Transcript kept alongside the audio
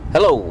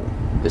Hello,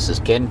 this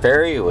is Ken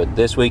Ferry with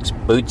this week's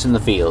Boots in the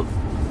Field.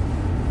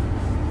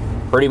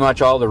 Pretty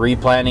much all the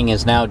replanting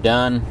is now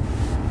done.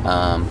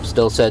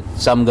 Still said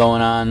some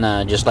going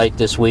on just like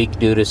this week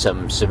due to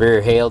some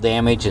severe hail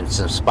damage in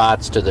some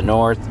spots to the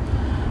north.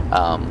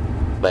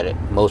 But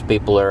most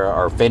people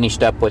are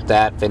finished up with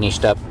that,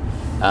 finished up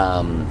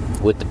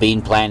with the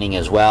bean planting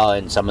as well,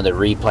 and some of the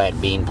replant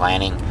bean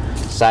planting.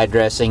 Side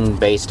dressing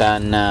based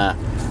on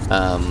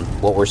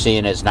what we're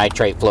seeing as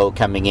nitrate flow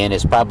coming in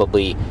is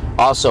probably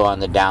also on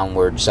the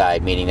downward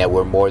side, meaning that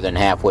we're more than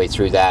halfway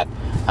through that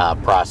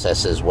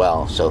process as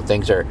well. So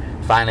things are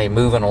finally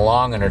moving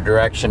along in a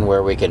direction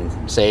where we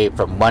can say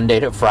from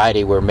Monday to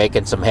Friday we're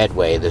making some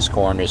headway. This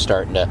corn is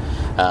starting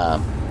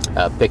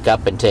to pick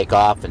up and take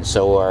off, and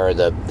so are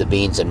the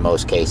beans in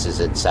most cases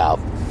in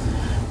South.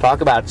 Talk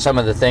about some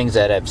of the things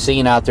that I've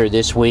seen out there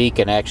this week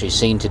and actually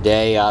seen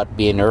today out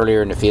being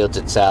earlier in the fields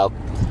at South.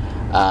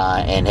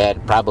 And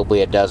had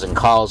probably a dozen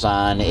calls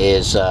on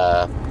is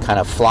kind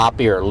of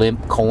floppy or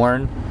limp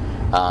corn.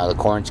 The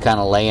corn's kind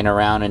of laying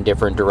around in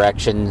different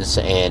directions,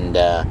 and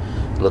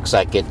looks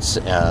like it's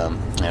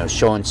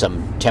showing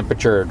some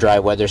temperature or dry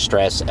weather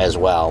stress as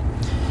well.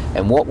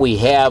 And what we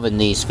have in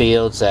these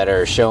fields that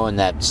are showing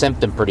that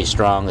symptom pretty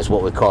strong is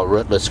what we call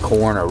rootless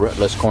corn or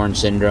rootless corn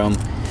syndrome,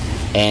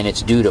 and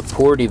it's due to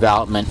poor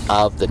development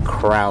of the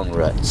crown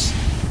roots.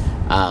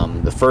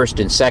 The first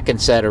and second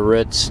set of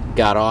roots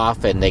got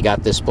off, and they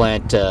got this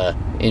plant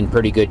in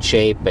pretty good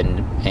shape,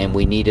 and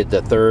we needed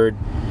the third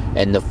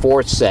and the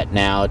fourth set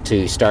now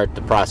to start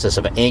the process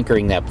of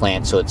anchoring that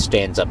plant so it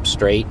stands up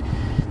straight.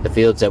 The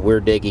fields that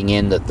we're digging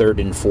in, the third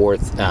and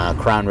fourth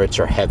crown roots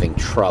are having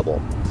trouble.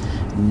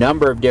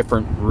 Number of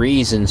different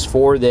reasons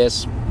for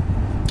this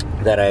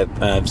that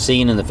I've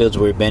seen in the fields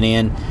we've been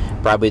in.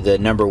 Probably the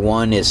number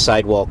one is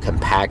sidewall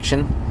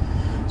compaction.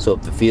 So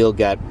if the field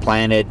got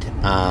planted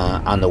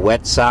on the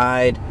wet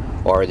side,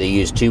 or they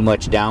used too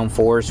much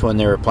downforce when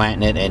they were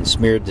planting it and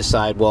smeared the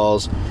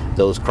sidewalls,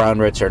 those crown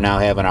roots are now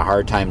having a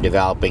hard time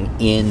developing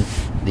in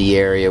the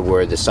area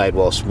where the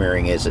sidewall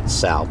smearing is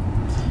itself.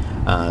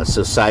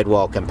 So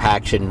sidewall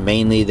compaction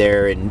mainly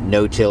there in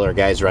no-till or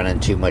guys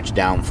running too much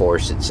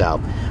downforce itself.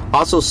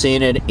 Also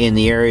seeing it in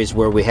the areas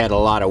where we had a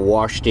lot of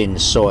washed-in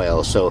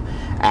soil. So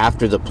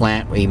after the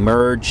plant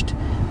emerged,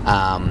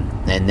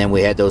 and then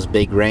we had those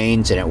big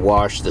rains and it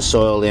washed the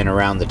soil in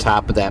around the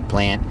top of that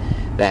plant.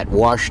 That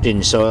washed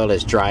in soil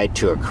has dried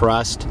to a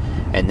crust,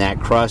 and that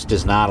crust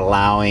is not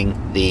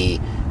allowing the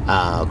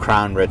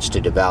crown roots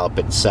to develop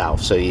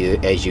itself. So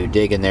as you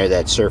dig in there,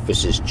 that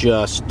surface is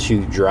just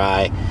too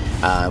dry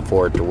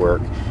for it to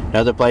work.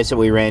 Another place that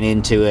we ran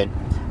into it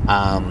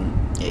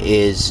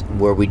is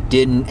where we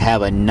didn't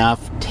have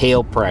enough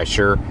tail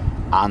pressure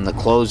on the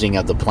closing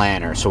of the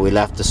planter. So we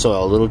left the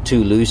soil a little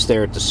too loose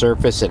there at the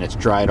surface, and it's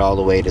dried all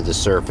the way to the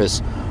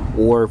surface.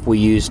 Or if we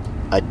used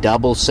a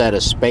double set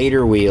of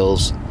spader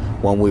wheels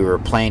when we were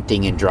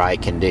planting in dry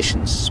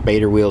conditions.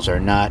 Spader wheels are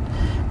not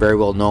very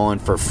well known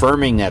for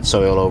firming that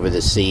soil over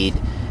the seed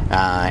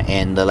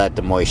and to let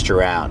the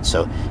moisture out.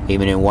 So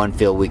even in one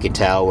field we could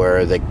tell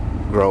where the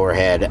grower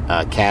had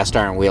a cast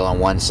iron wheel on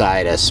one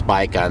side, a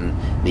spike on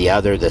the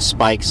other. The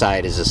spike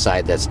side is the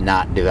side that's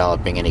not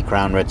developing any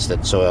crown roots.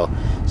 That soil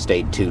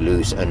stayed too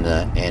loose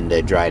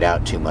and dried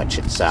out too much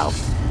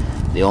itself.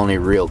 The only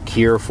real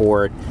cure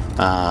for it,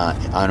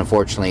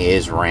 unfortunately,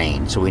 is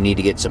rain. So we need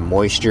to get some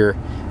moisture,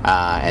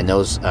 and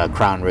those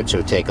crown roots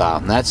will take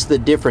off. And that's the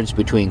difference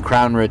between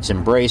crown roots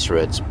and brace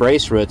roots.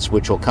 Brace roots,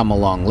 which will come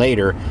along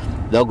later,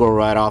 they'll go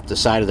right off the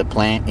side of the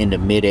plant into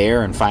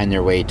midair and find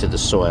their way to the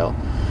soil.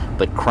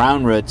 But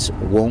crown roots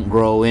won't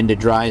grow into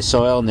dry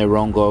soil, and they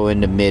won't go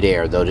into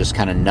midair. They'll just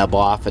kind of nub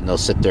off, and they'll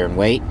sit there and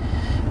wait.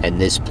 And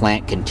this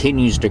plant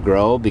continues to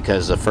grow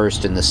because the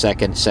first and the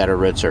second set of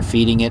roots are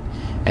feeding it,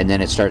 and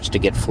then it starts to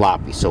get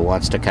floppy, so it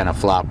wants to kind of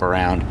flop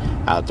around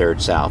out there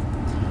itself.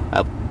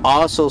 I've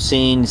also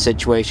seen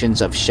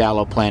situations of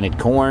shallow planted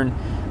corn.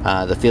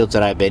 The fields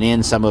that I've been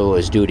in, some of it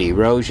was due to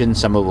erosion,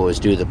 some of it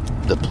was due to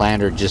the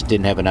planter just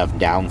didn't have enough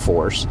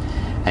downforce.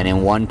 And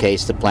in one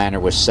case, the planter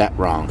was set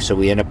wrong, so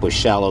we end up with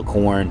shallow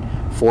corn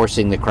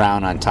forcing the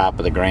crown on top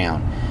of the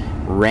ground.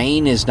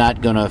 Rain is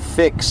not going to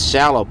fix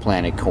shallow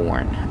planted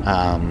corn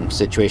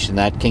situation.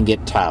 That can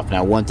get tough.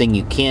 Now, one thing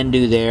you can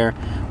do there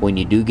when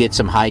you do get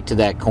some height to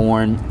that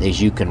corn is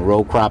you can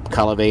row crop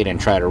cultivate and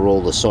try to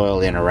roll the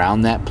soil in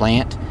around that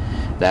plant.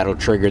 That'll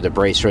trigger the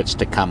brace roots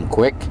to come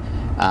quick,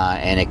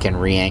 and it can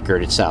re-anchor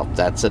it itself.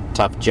 That's a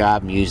tough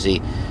job. Usually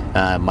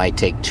might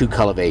take two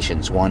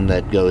cultivations, one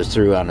that goes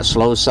through on the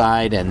slow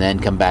side and then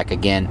come back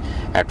again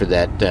after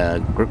that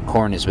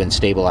corn has been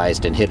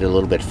stabilized and hit it a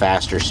little bit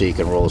faster so you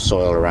can roll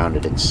soil around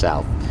it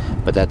itself.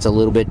 But that's a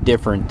little bit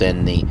different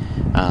than the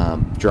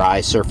dry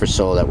surface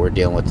soil that we're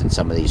dealing with in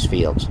some of these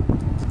fields.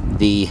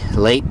 The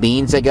late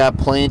beans that got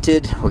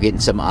planted, we're getting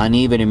some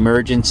uneven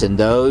emergence in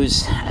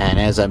those, and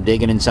as I'm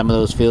digging in some of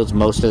those fields,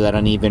 most of that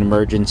uneven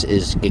emergence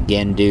is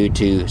again due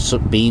to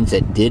beans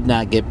that did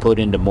not get put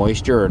into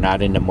moisture or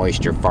not into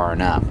moisture far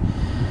enough.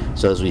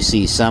 So as we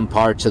see some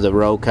parts of the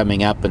row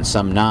coming up and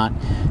some not,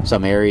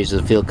 some areas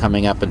of the field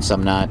coming up and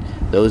some not,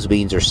 those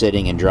beans are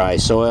sitting in dry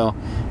soil,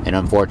 and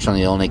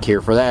unfortunately the only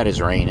cure for that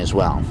is rain as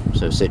well.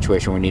 So a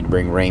situation where we need to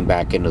bring rain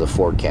back into the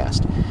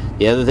forecast.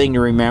 The other thing to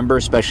remember,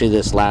 especially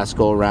this last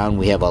go around,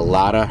 we have a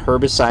lot of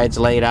herbicides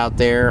laid out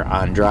there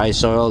on dry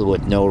soil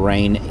with no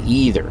rain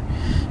either.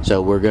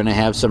 So we're going to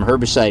have some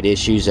herbicide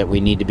issues that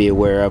we need to be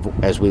aware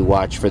of as we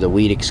watch for the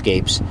weed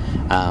escapes,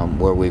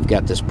 where we've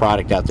got this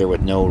product out there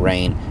with no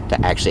rain to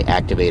actually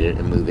activate it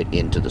and move it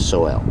into the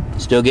soil.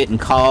 Still getting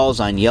calls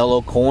on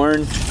yellow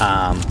corn,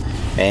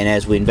 and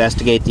as we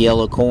investigate the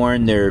yellow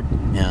corn,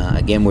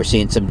 again, we're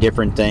seeing some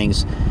different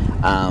things.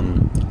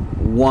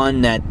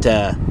 One that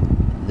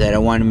I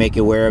want to make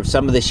you aware of,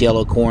 some of this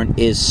yellow corn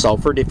is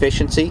sulfur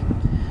deficiency.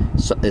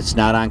 So it's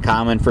not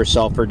uncommon for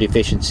sulfur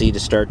deficiency to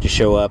start to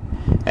show up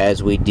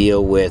as we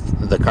deal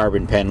with the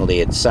carbon penalty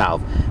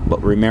itself.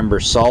 But remember,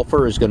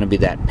 sulfur is going to be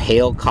that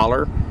pale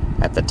color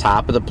at the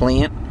top of the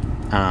plant.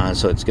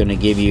 So it's going to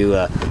give you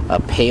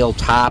a pale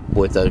top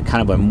with a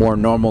kind of a more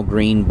normal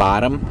green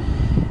bottom,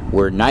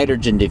 where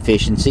nitrogen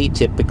deficiency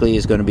typically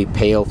is going to be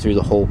pale through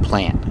the whole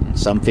plant. In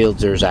some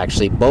fields there's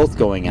actually both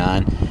going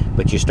on,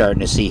 but you're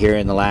starting to see here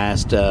in the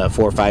last 4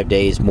 or 5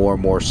 days more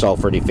and more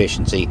sulfur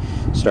deficiency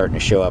starting to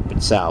show up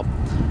itself.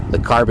 The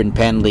carbon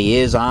penalty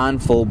is on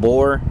full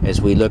bore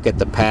as we look at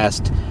the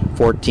past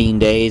 14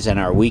 days and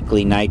our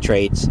weekly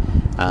nitrates.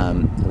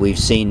 We've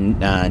seen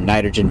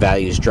nitrogen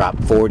values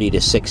drop 40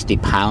 to 60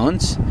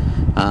 pounds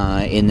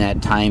in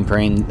that time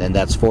frame, and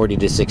that's 40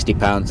 to 60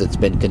 pounds that's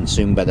been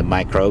consumed by the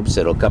microbes.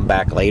 It'll come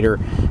back later,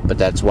 but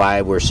that's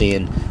why we're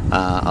seeing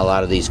a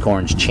lot of these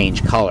corns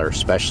change color,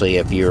 especially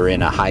if you're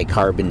in a high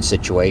carbon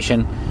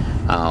situation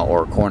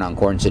or corn on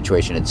corn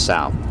situation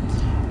itself.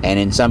 And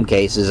in some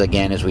cases,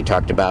 again, as we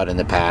talked about in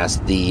the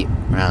past, the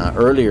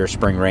earlier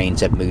spring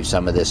rains have moved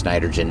some of this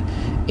nitrogen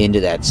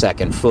into that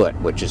second foot,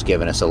 which has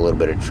given us a little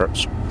bit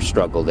of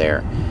struggle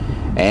there.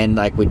 And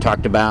like we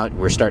talked about,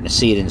 we're starting to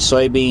see it in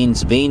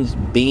soybeans.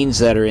 Beans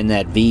that are in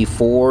that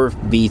V4,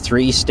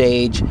 V3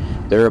 stage,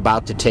 they're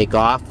about to take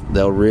off.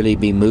 They'll really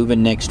be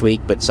moving next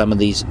week, but some of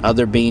these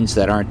other beans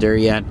that aren't there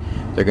yet,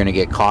 they're going to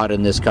get caught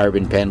in this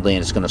carbon penalty,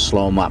 and it's going to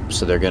slow them up.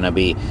 So they're going to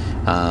be,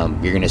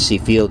 you're going to see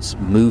fields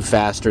move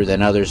faster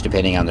than others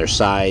depending on their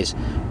size,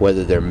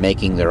 whether they're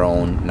making their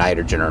own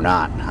nitrogen or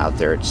not out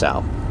there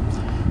itself.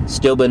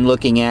 Still been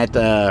looking at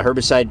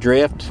herbicide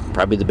drift.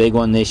 Probably the big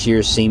one this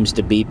year seems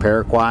to be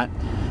paraquat,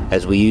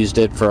 as we used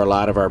it for a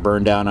lot of our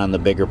burn down on the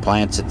bigger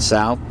plants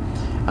itself,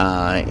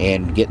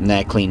 and getting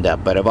that cleaned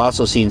up. But I've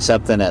also seen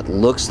something that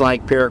looks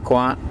like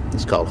paraquat.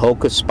 It's called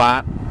Hocus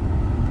spot.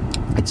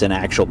 It's an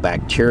actual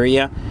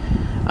bacteria,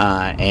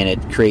 and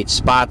it creates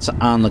spots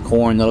on the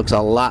corn that looks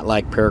a lot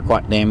like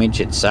paraquat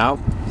damage itself.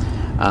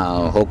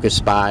 Hocus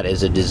spot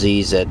is a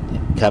disease that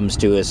comes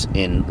to us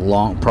in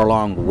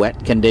prolonged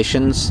wet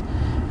conditions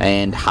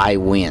and high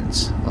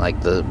winds,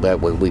 like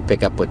we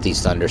pick up with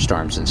these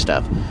thunderstorms and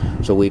stuff.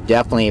 So we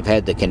definitely have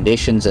had the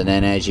conditions, and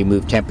then as you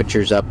move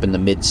temperatures up in the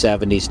mid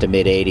 70s to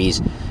mid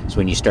 80s, is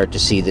when you start to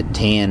see the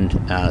tanned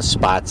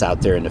spots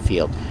out there in the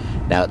field.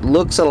 Now it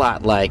looks a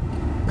lot like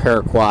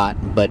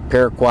paraquat, but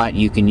paraquat,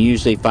 you can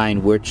usually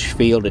find which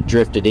field it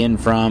drifted in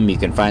from. You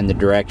can find the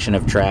direction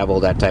of travel,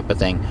 that type of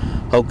thing.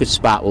 Hocus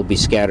spot will be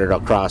scattered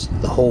across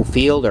the whole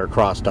field or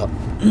across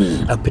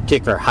a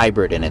particular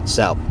hybrid in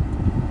itself.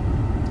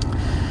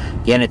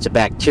 Again, it's a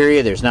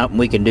bacteria. There's nothing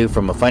we can do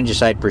from a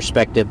fungicide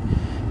perspective.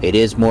 It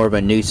is more of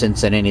a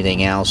nuisance than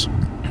anything else.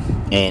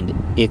 And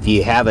if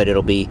you have it,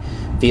 it'll be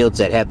fields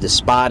that have the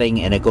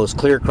spotting and it goes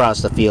clear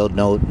across the field,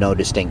 no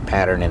distinct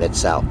pattern in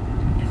itself.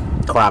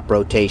 Crop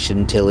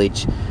rotation,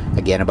 tillage,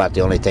 again, about the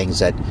only things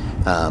that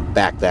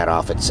back that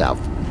off itself.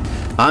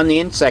 On the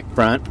insect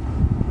front,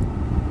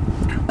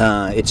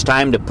 it's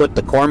time to put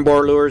the corn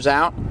borer lures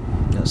out.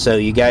 So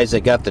you guys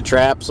that got the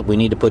traps, we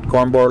need to put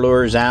corn borer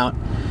lures out.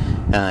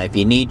 If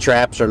you need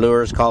traps or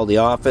lures, call the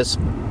office.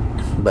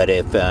 But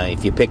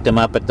if you picked them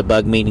up at the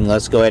bug meeting,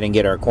 let's go ahead and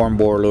get our corn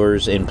borer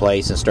lures in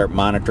place and start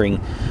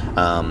monitoring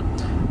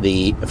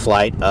the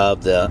flight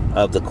of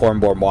the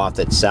corn borer moth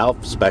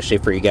itself, especially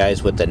for you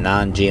guys with the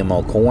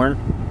non-GMO corn.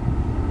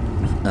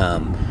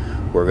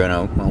 We're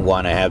going to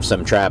want to have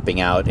some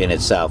trapping out in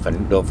itself,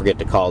 and don't forget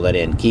to call that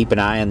in. Keep an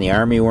eye on the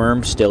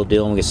armyworm, still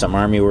dealing with some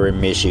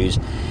armyworm issues,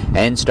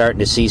 and starting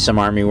to see some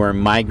armyworm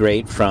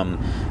migrate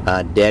from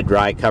dead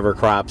rye cover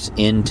crops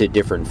into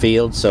different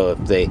fields. So if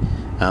they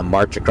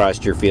march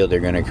across your field,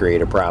 they're going to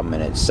create a problem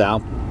in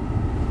itself.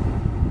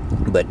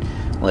 But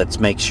let's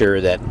make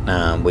sure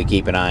that we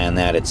keep an eye on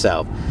that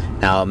itself.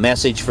 Now, a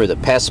message for the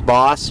pest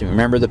boss.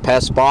 Remember the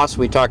pest boss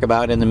we talk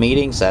about in the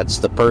meetings? That's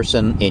the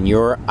person in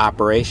your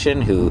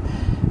operation who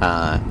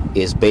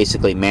is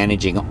basically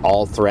managing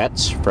all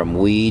threats from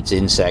weeds,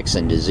 insects,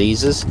 and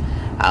diseases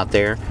out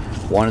there.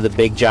 One of the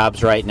big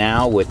jobs right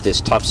now with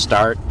this tough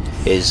start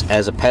is,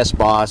 as a pest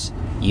boss,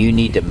 you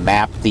need to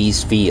map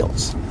these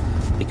fields.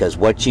 Because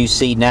what you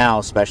see now,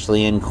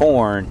 especially in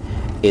corn,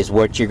 is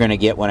what you're going to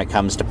get when it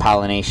comes to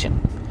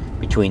pollination.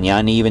 between the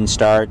uneven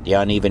start, the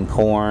uneven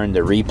corn,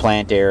 the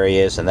replant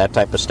areas, and that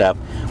type of stuff.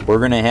 We're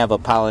going to have a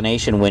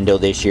pollination window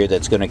this year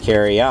that's going to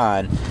carry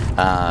on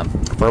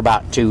for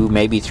about 2,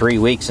 maybe 3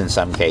 weeks in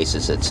some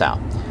cases at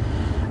South.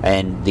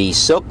 And the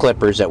silk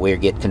clippers that we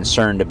get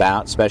concerned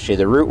about, especially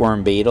the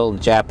rootworm beetle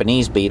and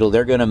Japanese beetle,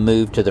 they're going to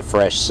move to the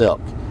fresh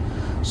silk.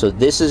 So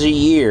this is a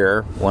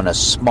year when a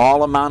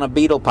small amount of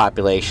beetle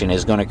population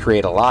is going to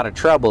create a lot of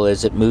trouble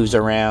as it moves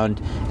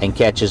around and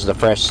catches the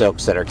fresh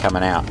silks that are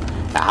coming out.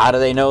 Now, how do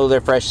they know their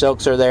fresh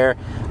silks are there?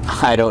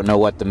 I don't know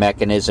what the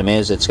mechanism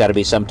is. It's got to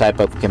be some type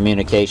of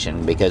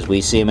communication, because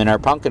we see them in our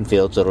pumpkin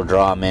fields. It'll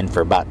draw them in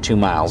for about 2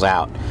 miles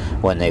out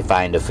when they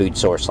find a food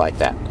source like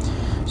that.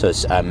 So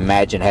I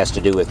imagine it has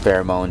to do with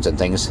pheromones and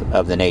things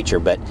of the nature.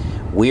 But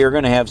we are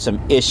going to have some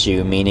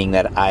issue, meaning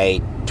that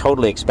I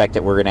totally expect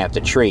that we're going to have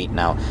to treat.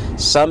 Now,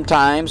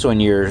 sometimes when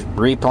your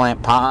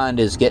replant pond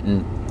is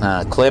getting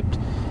clipped,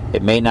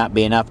 it may not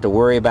be enough to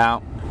worry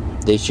about.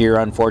 This year,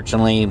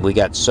 unfortunately, we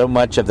got so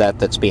much of that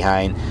that's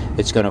behind,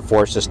 it's going to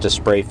force us to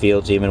spray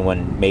fields even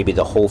when maybe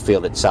the whole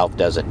field itself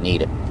doesn't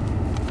need it.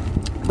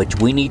 Which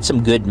we need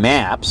some good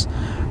maps,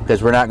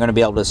 because we're not going to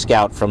be able to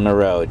scout from the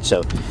road.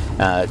 So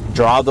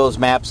draw those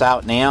maps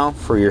out now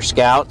for your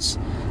scouts.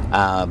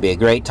 Be a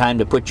great time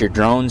to put your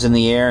drones in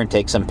the air and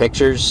take some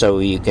pictures, so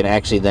you can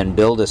actually then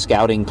build a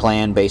scouting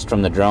plan based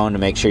from the drone to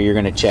make sure you're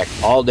going to check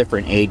all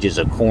different ages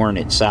of corn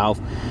itself,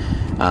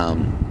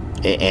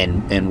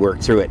 and work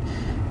through it.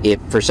 If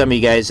for some of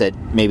you guys that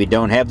maybe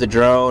don't have the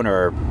drone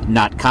or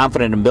not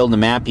confident in building a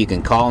map, you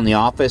can call in the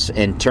office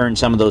and turn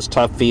some of those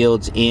tough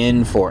fields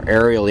in for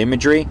aerial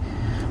imagery,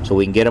 so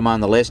we can get them on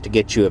the list to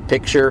get you a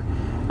picture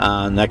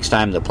next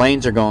time the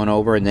planes are going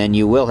over, and then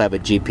you will have a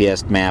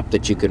GPS map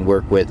that you can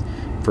work with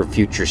for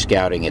future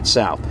scouting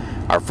itself.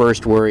 Our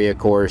first worry, of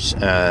course,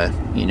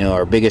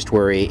 our biggest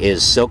worry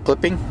is silk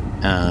clipping.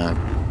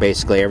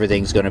 Basically,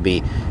 everything's going to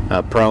be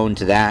prone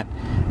to that.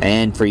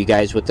 And for you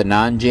guys with the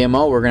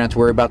non-GMO, we're going to have to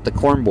worry about the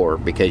corn borer,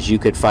 because you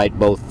could fight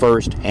both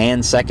first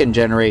and second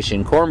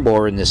generation corn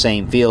borer in the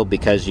same field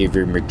because of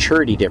your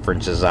maturity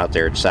differences out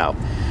there at South.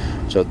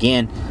 So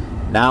again,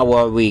 now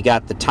while we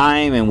got the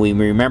time and we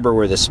remember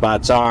where the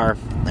spots are,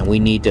 and we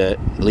need to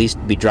at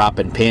least be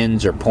dropping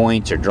pins or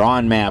points or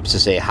drawing maps to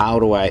say, how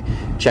do I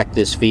check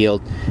this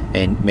field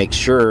and make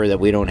sure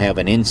that we don't have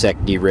an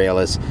insect derail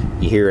us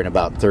here in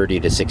about 30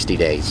 to 60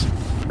 days.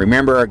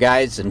 Remember, our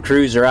guys and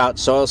crews are out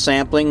soil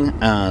sampling.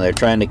 They're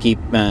trying to keep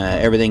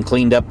everything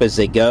cleaned up as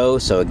they go.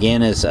 So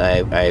again, as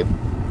I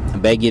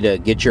beg you to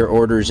get your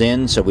orders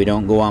in so we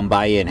don't go on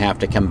by you and have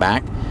to come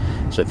back.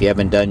 So if you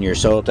haven't done your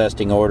soil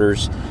testing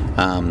orders,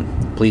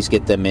 please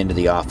get them into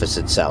the office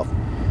itself.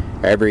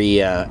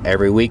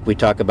 Every week we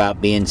talk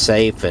about being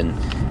safe,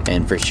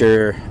 and for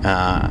sure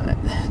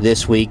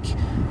this week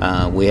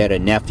we had a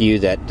nephew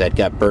that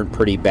got burnt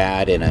pretty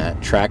bad in a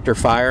tractor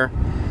fire.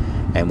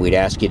 And we'd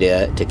ask you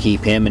to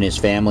keep him and his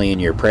family in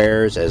your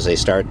prayers as they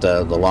start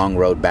the long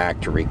road back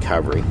to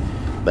recovery.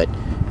 But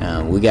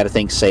we got to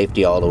think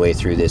safety all the way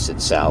through this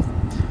itself.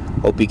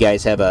 Hope you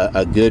guys have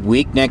a good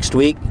week next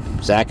week.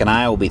 Zach and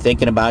I will be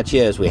thinking about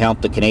you as we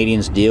help the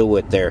Canadians deal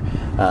with their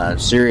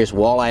serious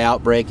walleye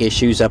outbreak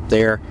issues up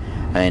there.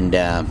 And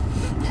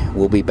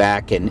we'll be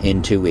back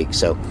in 2 weeks.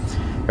 So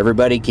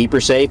everybody, keep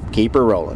her safe, keep her rolling.